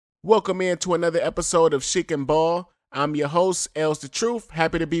Welcome in to another episode of Chic and Ball. I'm your host, Els the Truth.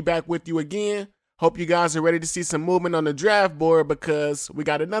 Happy to be back with you again. Hope you guys are ready to see some movement on the draft board because we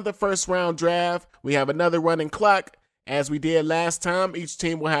got another first round draft. We have another running clock. As we did last time, each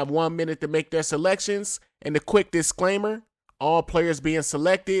team will have 1 minute to make their selections. And a quick disclaimer, all players being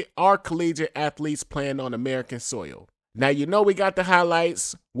selected are collegiate athletes playing on American soil. Now, you know we got the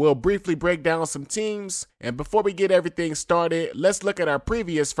highlights. We'll briefly break down some teams. And before we get everything started, let's look at our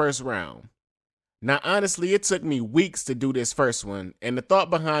previous first round. Now, honestly, it took me weeks to do this first one. And the thought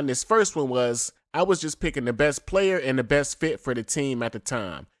behind this first one was I was just picking the best player and the best fit for the team at the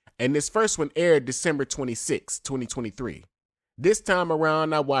time. And this first one aired December 26, 2023. This time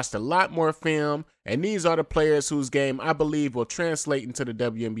around, I watched a lot more film. And these are the players whose game I believe will translate into the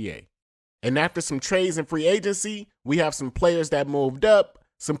WNBA. And after some trades and free agency, we have some players that moved up,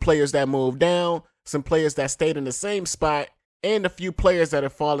 some players that moved down, some players that stayed in the same spot, and a few players that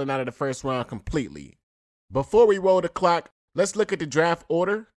have fallen out of the first round completely. Before we roll the clock, let's look at the draft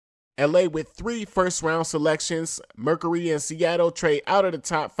order. LA with 3 first-round selections. Mercury and Seattle trade out of the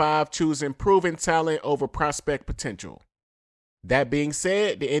top 5, choosing proven talent over prospect potential. That being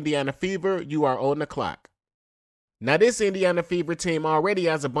said, the Indiana Fever, you are on the clock. Now, this Indiana Fever team already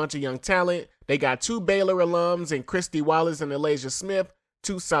has a bunch of young talent. They got 2 Baylor alums in Christy Wallace and Elijah Smith,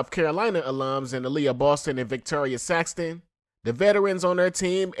 2 South Carolina alums in Aaliyah Boston and Victoria Saxton. The veterans on their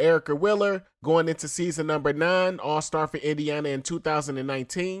team, Erica Wheeler, going into season number 9, All-Star for Indiana in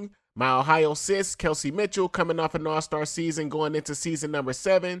 2019. My Ohio sis, Kelsey Mitchell, coming off an All-Star season going into season number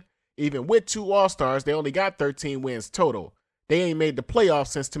 7. Even with 2 All-Stars, they only got 13 wins total. They ain't made the playoffs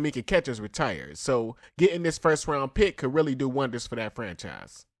since Tamika Catchers retired, so getting this first-round pick could really do wonders for that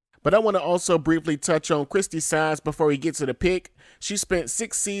franchise. But I want to also briefly touch on Christy Sides before we get to the pick. She spent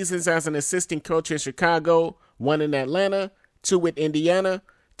 6 seasons as an assistant coach in Chicago, 1 in Atlanta, 2 with Indiana,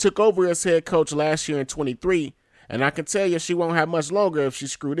 took over as head coach last year in 23, and I can tell you she won't have much longer if she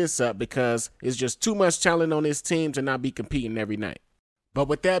screw this up because it's just too much talent on this team to not be competing every night. But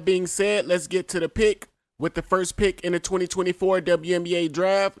with that being said, let's get to the pick. With the first pick in the 2024 WNBA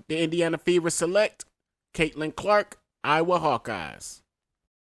draft, the Indiana Fever select Caitlin Clark, Iowa Hawkeyes.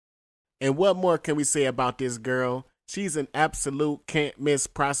 And what more can we say about this girl? She's an absolute can't-miss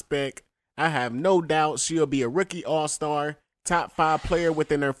prospect. I have no doubt she'll be a rookie all-star, top 5 player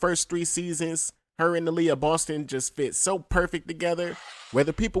within her first 3 seasons. Her and Aaliyah Boston just fit so perfect together.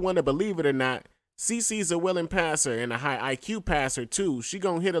 Whether people want to believe it or not, CeCe's a willing passer and a high IQ passer too. She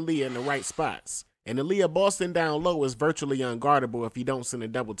gonna hit Aaliyah in the right spots. And Aaliyah Boston down low is virtually unguardable if you don't send a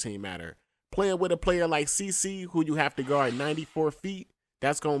double team at her. Playing with a player like CeCe, who you have to guard 94 feet,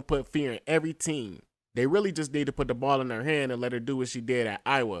 that's going to put fear in every team. They really just need to put the ball in her hand and let her do what she did at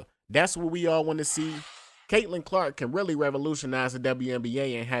Iowa. That's what we all want to see. Caitlin Clark can really revolutionize the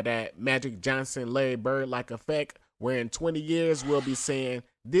WNBA and have that Magic Johnson, Larry Bird-like effect, where in 20 years we'll be saying,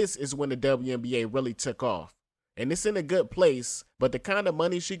 this is when the WNBA really took off. And it's in a good place, but the kind of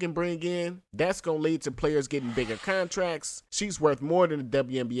money she can bring in, that's going to lead to players getting bigger contracts. She's worth more than the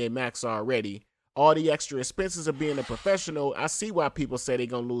WNBA max already. All the extra expenses of being a professional, I see why people say they're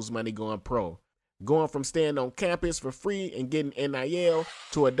going to lose money going pro. Going from staying on campus for free and getting NIL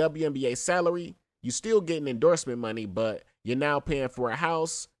to a WNBA salary, you're still getting endorsement money, but you're now paying for a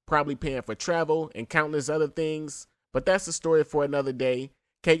house, probably paying for travel and countless other things. But that's a story for another day.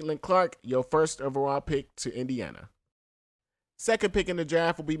 Caitlin Clark, your first overall pick to Indiana. Second pick in the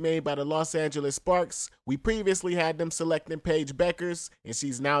draft will be made by the Los Angeles Sparks. We previously had them selecting Paige Beckers, and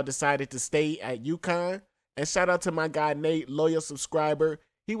she's now decided to stay at UConn. And shout out to my guy Nate, loyal subscriber.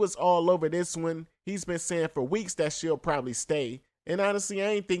 He was all over this one. He's been saying for weeks that she'll probably stay. And honestly, I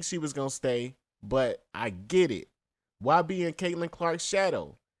ain't think she was going to stay, but I get it. Why be in Caitlin Clark's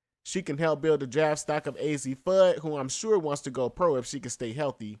shadow? She can help build the draft stock of AZ Fudd, who I'm sure wants to go pro if she can stay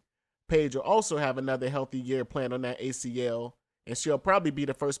healthy. Paige will also have another healthy year planned on that ACL, and she'll probably be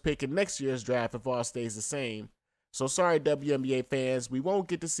the first pick in next year's draft if all stays the same. So sorry WNBA fans, we won't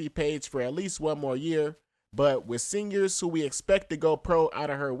get to see Paige for at least 1 more year, but with seniors who we expect to go pro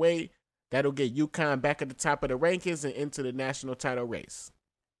out of her way, that'll get UConn back at the top of the rankings and into the national title race.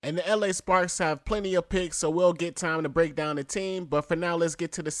 And the LA Sparks have plenty of picks, so we'll get time to break down the team. But for now, let's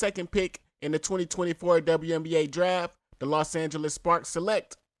get to the second pick in the 2024 WNBA draft. The Los Angeles Sparks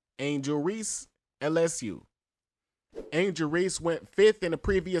select Angel Reese, LSU. Angel Reese went 5th in the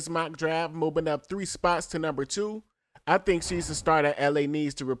previous mock draft, moving up 3 spots to number 2. I think she's the star that LA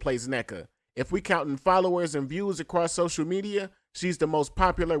needs to replace Nneka. If we count in followers and views across social media, she's the most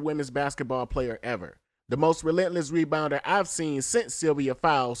popular women's basketball player ever. The most relentless rebounder I've seen since Sylvia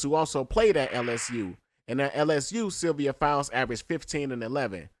Fowles, who also played at LSU. And at LSU, Sylvia Fowles averaged 15 and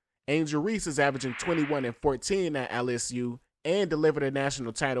 11. Angel Reese is averaging 21 and 14 at LSU and delivered a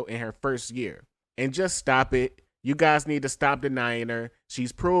national title in her first year. And just stop it. You guys need to stop denying her.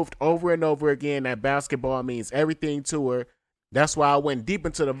 She's proved over and over again that basketball means everything to her. That's why I went deep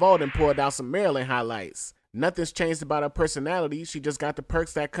into the vault and pulled out some Maryland highlights. Nothing's changed about her personality. She just got the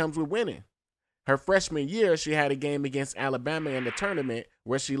perks that comes with winning. Her freshman year, she had a game against Alabama in the tournament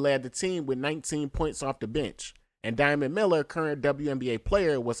where she led the team with 19 points off the bench. And Diamond Miller, current WNBA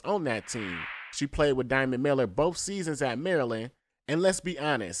player, was on that team. She played with Diamond Miller both seasons at Maryland. And let's be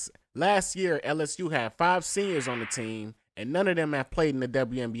honest, last year LSU had 5 seniors on the team, and none of them have played in the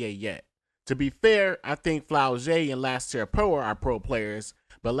WNBA yet. To be fair, I think Flaugier and Lastier-Poa are pro players,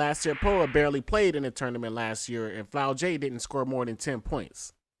 but Lastier-Poa barely played in the tournament last year, and Flaugier didn't score more than 10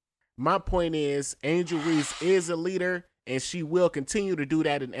 points. My point is, Angel Reese is a leader, and she will continue to do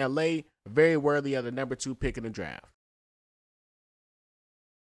that in LA, very worthy of the number 2 pick in the draft.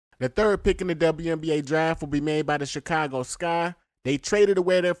 The 3rd pick in the WNBA draft will be made by the Chicago Sky. They traded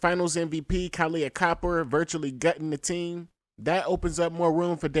away their finals MVP, Kamilla Copper, virtually gutting the team. That opens up more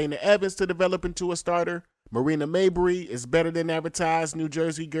room for Dana Evans to develop into a starter. Marina Mabry is better than advertised New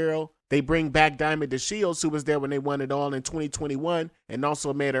Jersey girl. They bring back Diamond DeShields, who was there when they won it all in 2021 and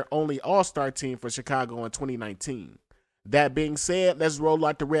also made her only all-star team for Chicago in 2019. That being said, let's roll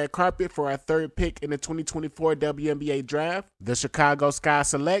out the red carpet for our 3rd pick in the 2024 WNBA draft. The Chicago Sky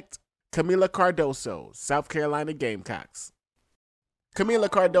select Kamilla Cardoso, South Carolina Gamecocks. Kamilla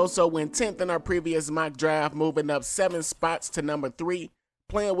Cardoso went 10th in our previous mock draft, moving up 7 spots to number 3.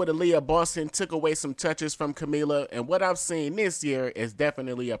 Playing with Aaliyah Boston took away some touches from Kamilla, and what I've seen this year is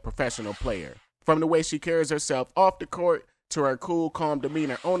definitely a professional player. From the way she carries herself off the court to her cool, calm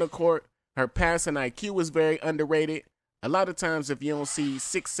demeanor on the court, her passing IQ is very underrated. A lot of times if you don't see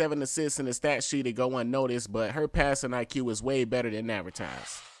 6-7 assists in the stat sheet, it go unnoticed, but her passing IQ is way better than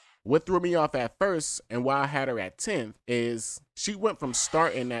advertised. What threw me off at first, and why I had her at 10th, is she went from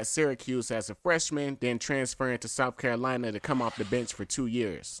starting at Syracuse as a freshman, then transferring to South Carolina to come off the bench for 2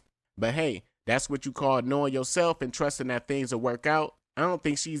 years. But hey, that's what you call knowing yourself and trusting that things will work out. I don't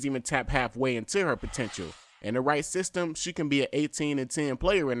think she's even tapped halfway into her potential. In the right system, she can be an 18-10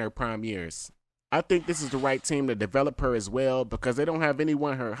 player in her prime years. I think this is the right team to develop her as well because they don't have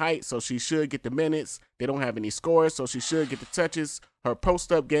anyone her height, so she should get the minutes. They don't have any scores, so she should get the touches. Her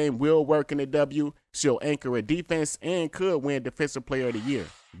post-up game will work in the W. She'll anchor a defense and could win Defensive Player of the Year.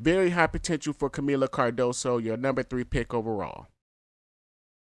 Very high potential for Kamilla Cardoso, your number 3 pick overall.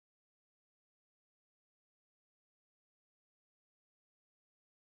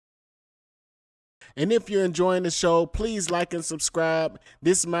 And if you're enjoying the show, please like and subscribe.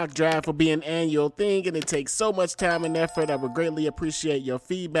 This mock draft will be an annual thing, and it takes so much time and effort. I would greatly appreciate your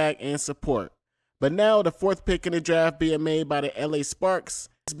feedback and support. But now, the 4th pick in the draft being made by the LA Sparks,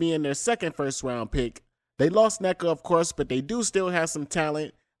 is being their 2nd first-round pick. They lost Nneka, of course, but they do still have some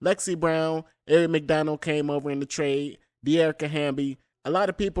talent. Lexi Brown, Eric McDonald came over in the trade, De'Erica Hamby. A lot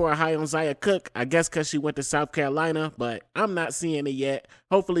of people are high on Zaya Cook, I guess because she went to South Carolina, but I'm not seeing it yet.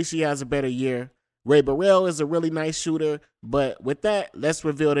 Hopefully she has a better year. Ray Burrell is a really nice shooter, but with that, let's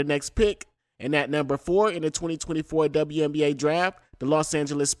reveal the next pick. And at number 4 in the 2024 WNBA draft, the Los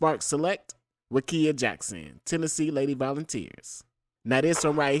Angeles Sparks select Rickea Jackson, Tennessee Lady Volunteers. Now this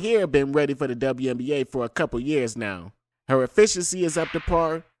one right here been ready for the WNBA for a couple years now. Her efficiency is up to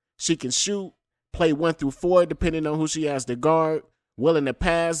par. She can shoot, play 1 through 4 depending on who she has to guard. Willing to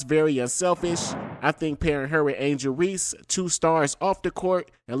pass, very unselfish. I think pairing her with Angel Reese, 2 stars off the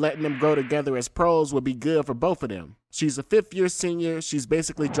court, and letting them grow together as pros would be good for both of them. She's a 5th-year senior. She's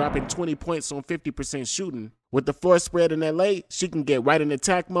basically dropping 20 points on 50% shooting. With the floor spread in LA, she can get right in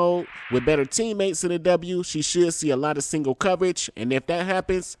attack mode. With better teammates in the W, she should see a lot of single coverage, and if that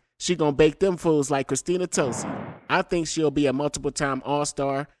happens, she gonna bake them fools like Christina Tosi. I think she'll be a multiple-time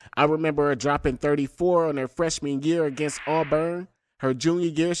All-Star. I remember her dropping 34 on her freshman year against Auburn. Her junior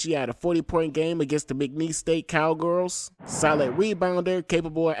year, she had a 40-point game against the McNeese State Cowgirls. Solid rebounder,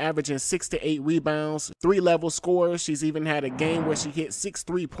 capable of averaging 6 to 8 rebounds, 3-level scorer. She's even had a game where she hit 6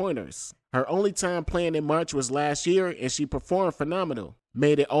 3-pointers. Her only time playing in March was last year, and she performed phenomenal.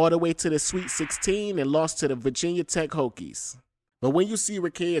 Made it all the way to the Sweet 16 and lost to the Virginia Tech Hokies. But when you see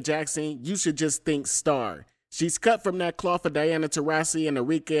Rickea Jackson, you should just think star. She's cut from that cloth of Diana Taurasi and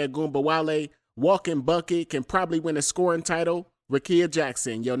Arike Agumbawale. Walking bucket, can probably win a scoring title. Rickea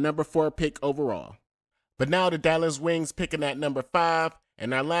Jackson, your number 4 pick overall. But now the Dallas Wings picking at number 5.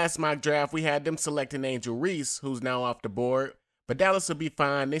 In our last mock draft, we had them selecting Angel Reese, who's now off the board. But Dallas will be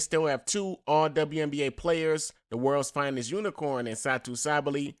fine. They still have 2 all-WNBA players, the world's finest unicorn in Satu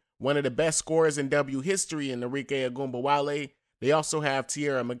Sabally, one of the best scorers in W history in Arike Agumbawale. They also have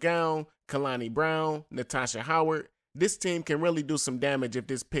Tierra McGowan, Kalani Brown, Natasha Howard. This team can really do some damage if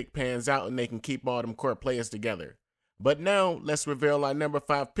this pick pans out and they can keep all them court players together. But now, let's reveal our number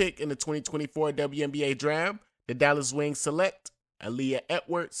 5 pick in the 2024 WNBA draft. The Dallas Wings select Aaliyah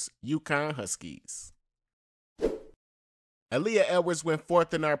Edwards, UConn Huskies. Aaliyah Edwards went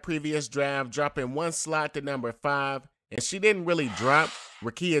 4th in our previous draft, dropping 1 slot to number 5, and she didn't really drop.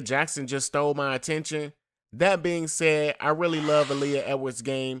 Rakia Jackson just stole my attention. That being said, I really love Aaliyah Edwards'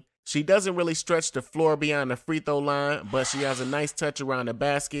 game. She doesn't really stretch the floor beyond the free throw line, but she has a nice touch around the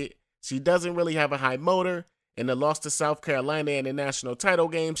basket. She doesn't really have a high motor. In the loss to South Carolina in the national title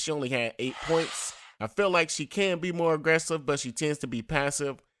game, she only had 8 points. I feel like she can be more aggressive, but she tends to be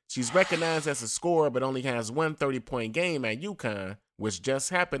passive. She's recognized as a scorer, but only has one 30-point game at UConn, which just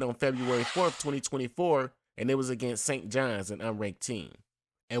happened on February 4th, 2024, and it was against St. John's, an unranked team.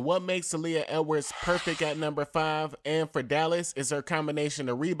 And what makes Aaliyah Edwards perfect at number 5 and for Dallas is her combination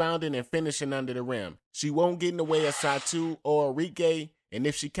of rebounding and finishing under the rim. She won't get in the way of Satu or Enrique, and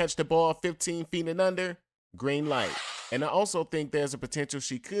if she catch the ball 15 feet and under, green light. And I also think there's a potential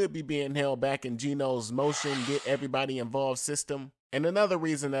she could be being held back in Gino's motion, get everybody involved system. And another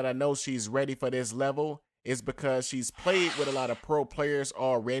reason that I know she's ready for this level is because she's played with a lot of pro players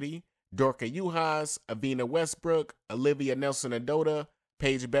already. Dorka Juhas, Avina Westbrook, Olivia Nelson-Adota,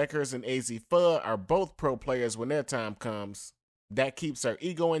 Paige Beckers, and AZ Fudd are both pro players when their time comes. That keeps her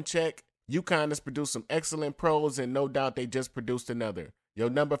ego in check. UConn has produced some excellent pros, and no doubt they just produced another. Your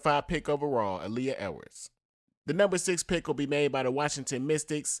number 5 pick overall, Aaliyah Edwards. The number 6 pick will be made by the Washington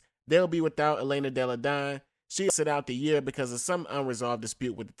Mystics. They'll be without Elena Deladine. She sit out the year because of some unresolved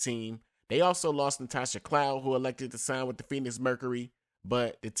dispute with the team. They also lost Natasha Cloud, who elected to sign with the Phoenix Mercury.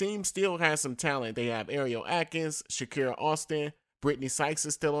 But the team still has some talent. They have Ariel Atkins, Shakira Austin, Brittany Sykes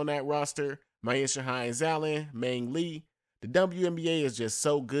is still on that roster, Maisha Hines-Allen, Meng Lee. The WNBA is just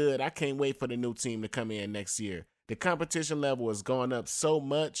so good. I can't wait for the new team to come in next year. The competition level has gone up so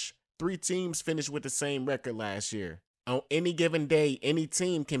much. 3 teams finished with the same record last year. On any given day, any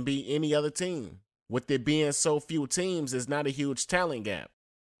team can beat any other team. With there being so few teams, it's not a huge talent gap.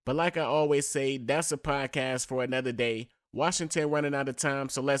 But like I always say, that's a podcast for another day. Washington running out of time,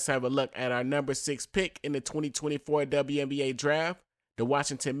 so let's have a look at our number 6 pick in the 2024 WNBA draft. The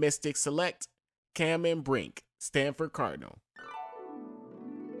Washington Mystics select Cameron Brink, Stanford Cardinal.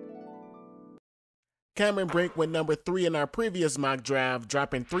 Cameron Brink went number 3 in our previous mock draft,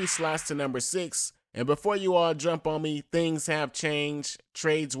 dropping 3 slots to number 6. And before you all jump on me, things have changed,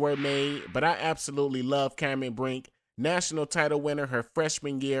 trades were made, but I absolutely love Cameron Brink. National title winner her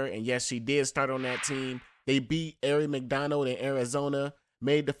freshman year, and yes, she did start on that team. They beat Aari McDonald in Arizona,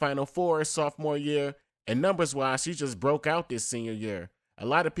 made the Final Four her sophomore year, and numbers-wise, she just broke out this senior year. A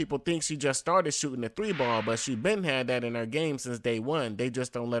lot of people think she just started shooting the 3-ball, but she been had that in her game since day one. They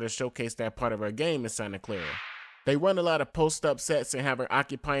just don't let her showcase that part of her game in Santa Clara. They run a lot of post-up sets and have her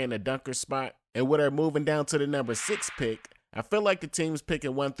occupying a dunker spot. And with her moving down to the number 6 pick, I feel like the teams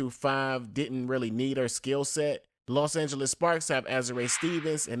picking 1 through 5 didn't really need her skill set. The Los Angeles Sparks have Azurá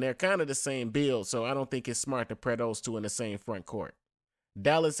Stevens, and they're kind of the same build, so I don't think it's smart to pair those two in the same front court.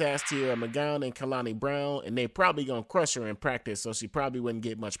 Dallas has Tierra McGowan and Kalani Brown, and they probably gonna crush her in practice, so she probably wouldn't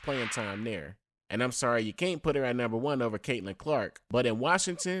get much playing time there. And I'm sorry, you can't put her at number 1 over Caitlin Clark. But in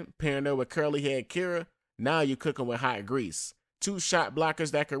Washington, pairing her with curly head Kira, now you're cooking with hot grease. 2 shot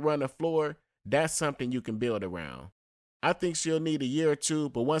blockers that can run the floor, that's something you can build around. I think she'll need a year or 2,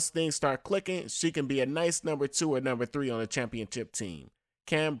 but once things start clicking, she can be a nice number 2 or number 3 on a championship team.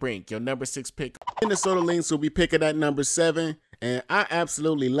 Cam Brink, your number 6 pick. Minnesota Lynx will be picking at number 7, and I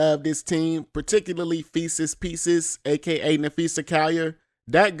absolutely love this team, particularly Feces Pieces, aka Nafisa Collier.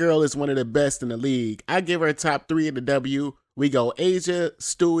 That girl is one of the best in the league. I give her top 3 in the W. We go Asia,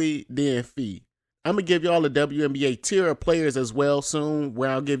 Stewie, then Fee. I'm going to give you all the WNBA tier of players as well soon, where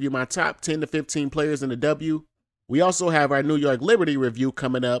I'll give you my top 10 to 15 players in the W. We also have our New York Liberty review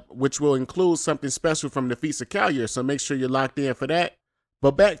coming up, which will include something special from Nafisa Collier, so make sure you're locked in for that.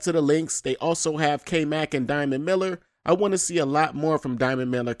 But back to the Lynx, they also have K-Mac and Diamond Miller. I want to see a lot more from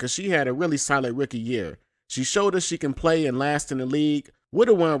Diamond Miller because she had a really solid rookie year. She showed us she can play and last in the league. Would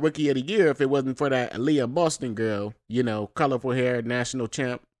have won Rookie of the Year if it wasn't for that Aaliyah Boston girl, you know, colorful hair, national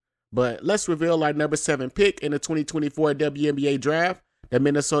champ. But let's reveal our number 7 pick in the 2024 WNBA draft. The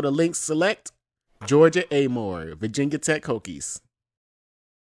Minnesota Lynx select Georgia Amoore, Virginia Tech Hokies.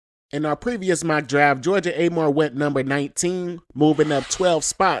 In our previous mock draft, Georgia Amoore went number 19, moving up 12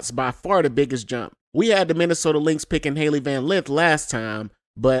 spots, by far the biggest jump. We had the Minnesota Lynx picking Haley Van Lith last time,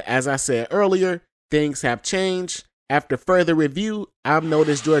 but as I said earlier, things have changed. After further review, I've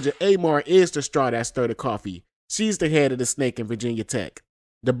noticed Georgia Amoore is the straw that stirred the coffee. She's the head of the snake in Virginia Tech.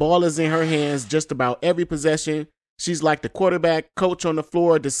 The ball is in her hands just about every possession. She's like the quarterback. Coach on the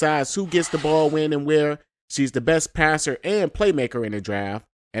floor decides who gets the ball when and where. She's the best passer and playmaker in the draft.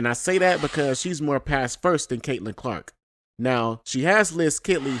 And I say that because she's more pass first than Caitlin Clark. Now, she has Liz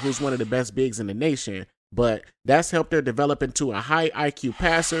Kitley, who's one of the best bigs in the nation, but that's helped her develop into a high IQ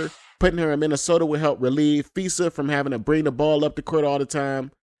passer. Putting her in Minnesota will help relieve Fisa from having to bring the ball up the court all the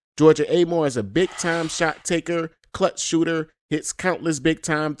time. Georgia Amore is a big-time shot taker, clutch shooter, hits countless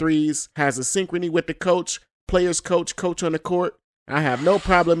big-time threes, has a synchrony with the coach, players coach on the court. I have no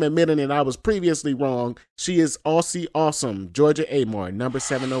problem admitting that I was previously wrong. She is Aussie awesome. Georgia Amore, number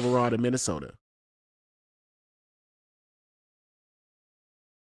 7 overall to Minnesota.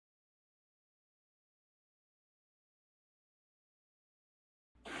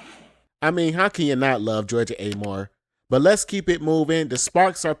 I mean, how can you not love Georgia Amore? But let's keep it moving. The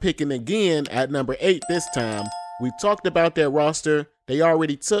Sparks are picking again at number 8 this time. We talked about their roster. They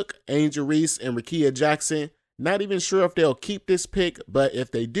already took Angel Reese and Rickea Jackson. Not even sure if they'll keep this pick, but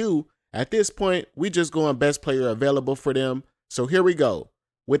if they do, at this point, we just go on best player available for them. So here we go.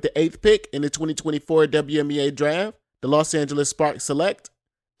 With the 8th pick in the 2024 WNBA draft, the Los Angeles Sparks select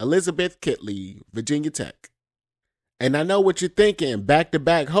Elizabeth Kitley, Virginia Tech. And I know what you're thinking,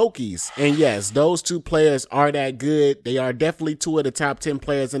 back-to-back Hokies. And yes, those two players are that good. They are definitely 2 of the top 10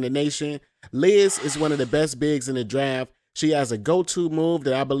 players in the nation. Liz is one of the best bigs in the draft. She has a go-to move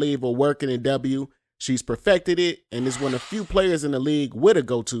that I believe will work in the W. She's perfected it and is one of few players in the league with a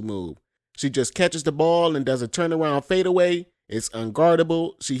go-to move. She just catches the ball and does a turnaround fadeaway. It's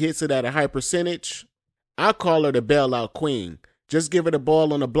unguardable. She hits it at a high percentage. I call her the bailout queen. Just give her the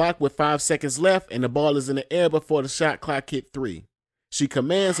ball on the block with 5 seconds left and the ball is in the air before the shot clock hit 3. She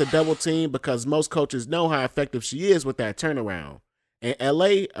commands a double team because most coaches know how effective she is with that turnaround. In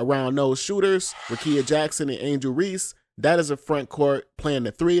LA, around those shooters, Rickea Jackson and Angel Reese, that is a front court playing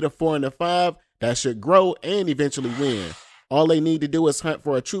the 3, the 4, and the 5 that should grow and eventually win. All they need to do is hunt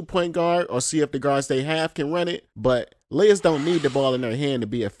for a true point guard or see if the guards they have can run it, but Liz don't need the ball in her hand to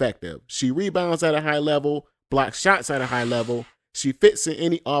be effective. She rebounds at a high level, blocks shots at a high level. She fits in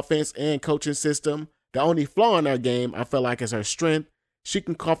any offense and coaching system. The only flaw in her game, I feel like, is her strength. She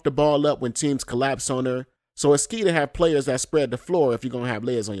can cough the ball up when teams collapse on her. So it's key to have players that spread the floor if you're going to have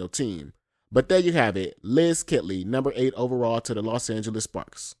Liz on your team. But there you have it. Liz Kitley, number 8 overall to the Los Angeles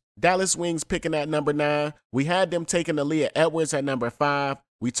Sparks. Dallas Wings picking at number 9. We had them taking Aaliyah Edwards at number 5.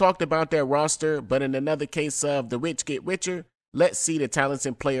 We talked about their roster, but in another case of the rich get richer, let's see the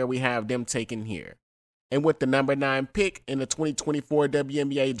talented player we have them taking here. And with the number 9 pick in the 2024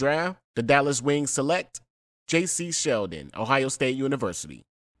 WNBA draft, the Dallas Wings select J.C. Sheldon, Ohio State University.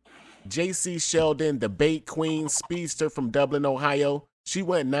 J.C. Sheldon, the bait queen speedster from Dublin, Ohio. She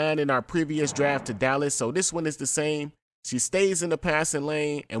went 9 in our previous draft to Dallas, so this one is the same. She stays in the passing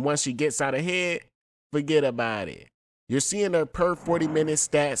lane, and once she gets out ahead, forget about it. You're seeing her per 40-minute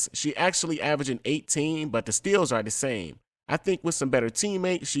stats. She actually averaging 18, but the steals are the same. I think with some better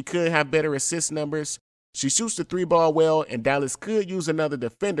teammates, she could have better assist numbers. She shoots the 3-ball well, and Dallas could use another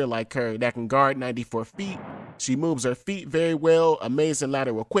defender like her that can guard 94 feet. She moves her feet very well, amazing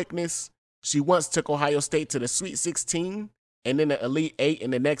lateral quickness. She once took Ohio State to the Sweet 16 and then the Elite 8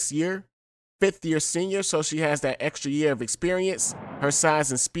 in the next year. 5th-year senior, so she has that extra year of experience. Her size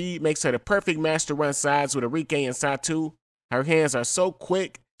and speed makes her the perfect match to run sides with Enrique and Satu. Her hands are so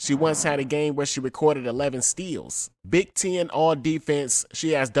quick. She once had a game where she recorded 11 steals. Big Ten all defense.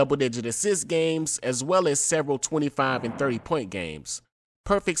 She has double-digit assist games as well as several 25 and 30-point games.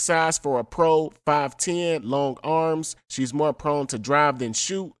 Perfect size for a pro, 5'10", long arms. She's more prone to drive than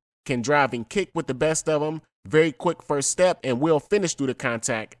shoot. Can drive and kick with the best of them. Very quick first step and will finish through the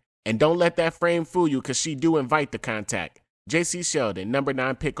contact. And don't let that frame fool you because she do invite the contact. J.C. Sheldon, number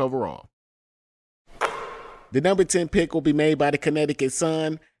 9 pick overall. The number 10 pick will be made by the Connecticut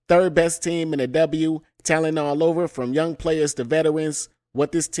Sun. 3rd best team in the W, talent all over from young players to veterans.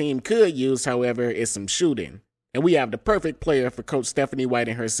 What this team could use, however, is some shooting. And we have the perfect player for Coach Stephanie White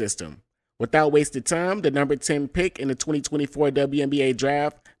in her system. Without wasting time, the number 10 pick in the 2024 WNBA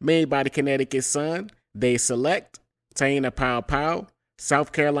draft made by the Connecticut Sun, they select Taina Powell,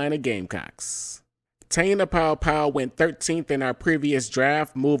 South Carolina Gamecocks. Taina Powell went 13th in our previous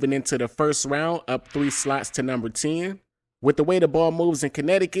draft, moving into the first round, up 3 slots to number 10. With the way the ball moves in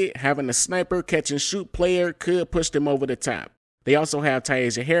Connecticut, having a sniper catch and shoot player could push them over the top. They also have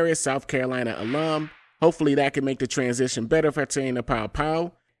Taisha Harris, South Carolina alum. Hopefully that can make the transition better for Taina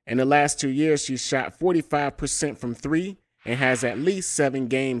Powell. In the last 2 years, she's shot 45% from 3 and has at least 7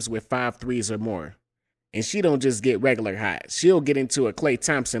 games with 5 threes or more. And she don't just get regular hot. She'll get into a Klay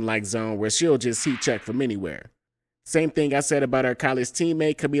Thompson-like zone where she'll just heat check from anywhere. Same thing I said about our college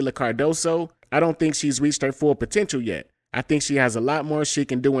teammate, Kamilla Cardoso. I don't think she's reached her full potential yet. I think she has a lot more she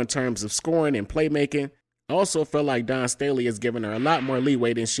can do in terms of scoring and playmaking. I also feel like Dawn Staley has given her a lot more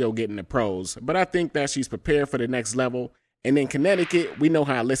leeway than she'll get in the pros, but I think that she's prepared for the next level. And in Connecticut, we know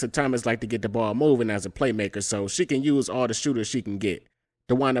how Alyssa Thomas like to get the ball moving as a playmaker, so she can use all the shooters she can get.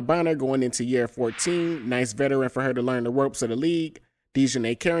 DeWanna Bonner going into year 14, nice veteran for her to learn the ropes of the league.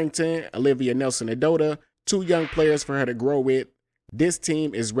 Dejanay Carrington, Olivia Nelson-Adota, 2 young players for her to grow with. This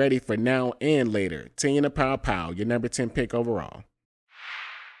team is ready for now and later. Tina Pow Pow, your number 10 pick overall.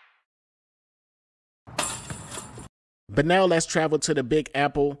 But now let's travel to the Big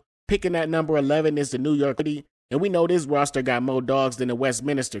Apple. Picking at number 11 is the New York City, and we know this roster got more dogs than the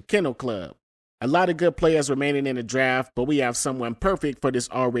Westminster Kennel Club. A lot of good players remaining in the draft, but we have someone perfect for this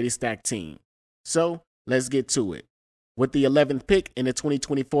already stacked team. So, let's get to it. With the 11th pick in the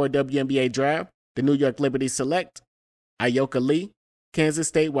 2024 WNBA draft, the New York Liberty select Ayoka Lee, Kansas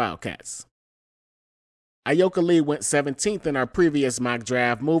State Wildcats. Ayoka Lee went 17th in our previous mock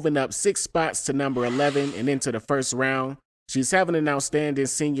draft, moving up 6 spots to number 11 and into the first round. She's having an outstanding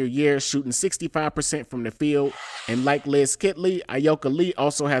senior year, shooting 65% from the field. And like Liz Kitley, Ayoka Lee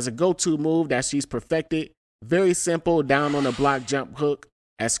also has a go-to move that she's perfected. Very simple, down on the block jump hook.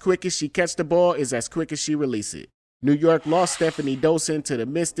 As quick as she catches the ball is as quick as she releases it. New York lost Stephanie Dosen to the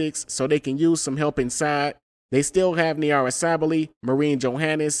Mystics, so they can use some help inside. They still have Niara Sabally, Maureen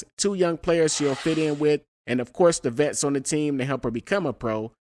Johannes, 2 young players she'll fit in with, and of course the vets on the team to help her become a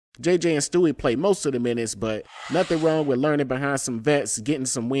pro. JJ and Stewie play most of the minutes, but nothing wrong with learning behind some vets, getting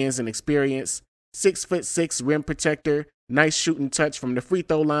some wins and experience. 6'6" rim protector, nice shooting touch from the free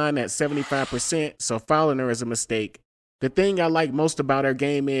throw line at 75%, so fouling her is a mistake. The thing I like most about her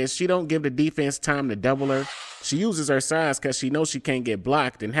game is she don't give the defense time to double her. She uses her size because she knows she can't get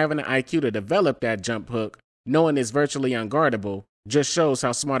blocked, and having an IQ to develop that jump hook, knowing it's virtually unguardable, just shows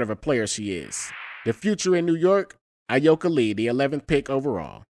how smart of a player she is. The future in New York, Ayoka Lee, the 11th pick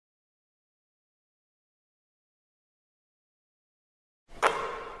overall.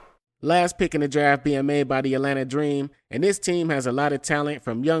 Last pick in the draft being made by the Atlanta Dream, and this team has a lot of talent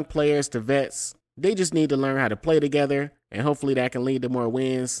from young players to vets. They just need to learn how to play together, and hopefully that can lead to more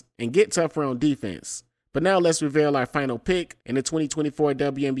wins and get tougher on defense. But now let's reveal our final pick in the 2024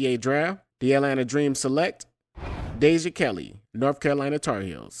 WNBA draft. The Atlanta Dream select Deja Kelly, North Carolina Tar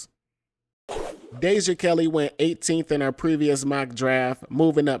Heels. Deja Kelly went 18th in our previous mock draft,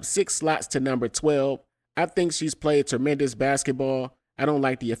 moving up 6 slots to number 12. I think she's played tremendous basketball. I don't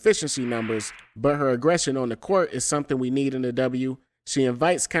like the efficiency numbers, but her aggression on the court is something we need in the W. She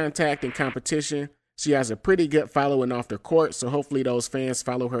invites contact and competition. She has a pretty good following off the court, so hopefully those fans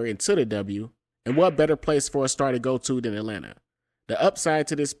follow her into the W. And what better place for a star to go to than Atlanta? The upside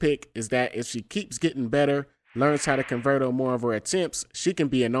to this pick is that if she keeps getting better, learns how to convert on more of her attempts, she can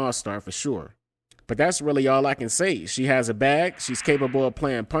be an all-star for sure. But that's really all I can say. She has a bag. She's capable of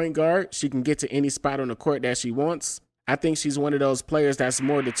playing point guard. She can get to any spot on the court that she wants. I think she's one of those players that's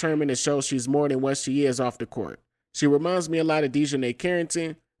more determined to show she's more than what she is off the court. She reminds me a lot of Dejanay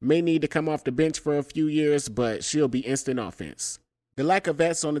Carrington. May need to come off the bench for a few years, but she'll be instant offense. The lack of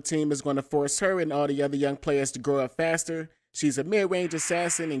vets on the team is going to force her and all the other young players to grow up faster. She's a mid-range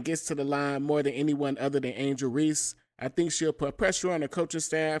assassin and gets to the line more than anyone other than Angel Reese. I think she'll put pressure on the coaching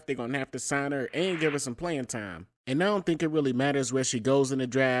staff. They're going to have to sign her and give her some playing time. And I don't think it really matters where she goes in the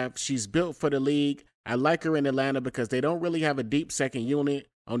draft. She's built for the league. I like her in Atlanta because they don't really have a deep second unit.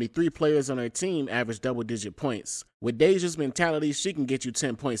 Only 3 players on her team average double-digit points. With Deja's mentality, she can get you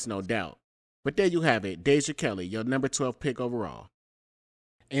 10 points, no doubt. But there you have it, Deja Kelly, your number 12 pick overall.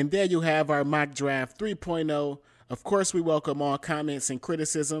 And there you have our mock draft 3.0. Of course, we welcome all comments and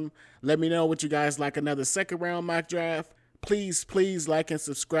criticism. Let me know what you guys like another second round mock draft. Please like and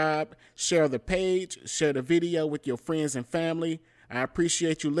subscribe. Share the page. Share the video with your friends and family. I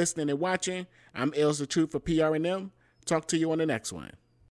appreciate you listening and watching. I'm Els the Truth for PRNM. Talk to you on the next one.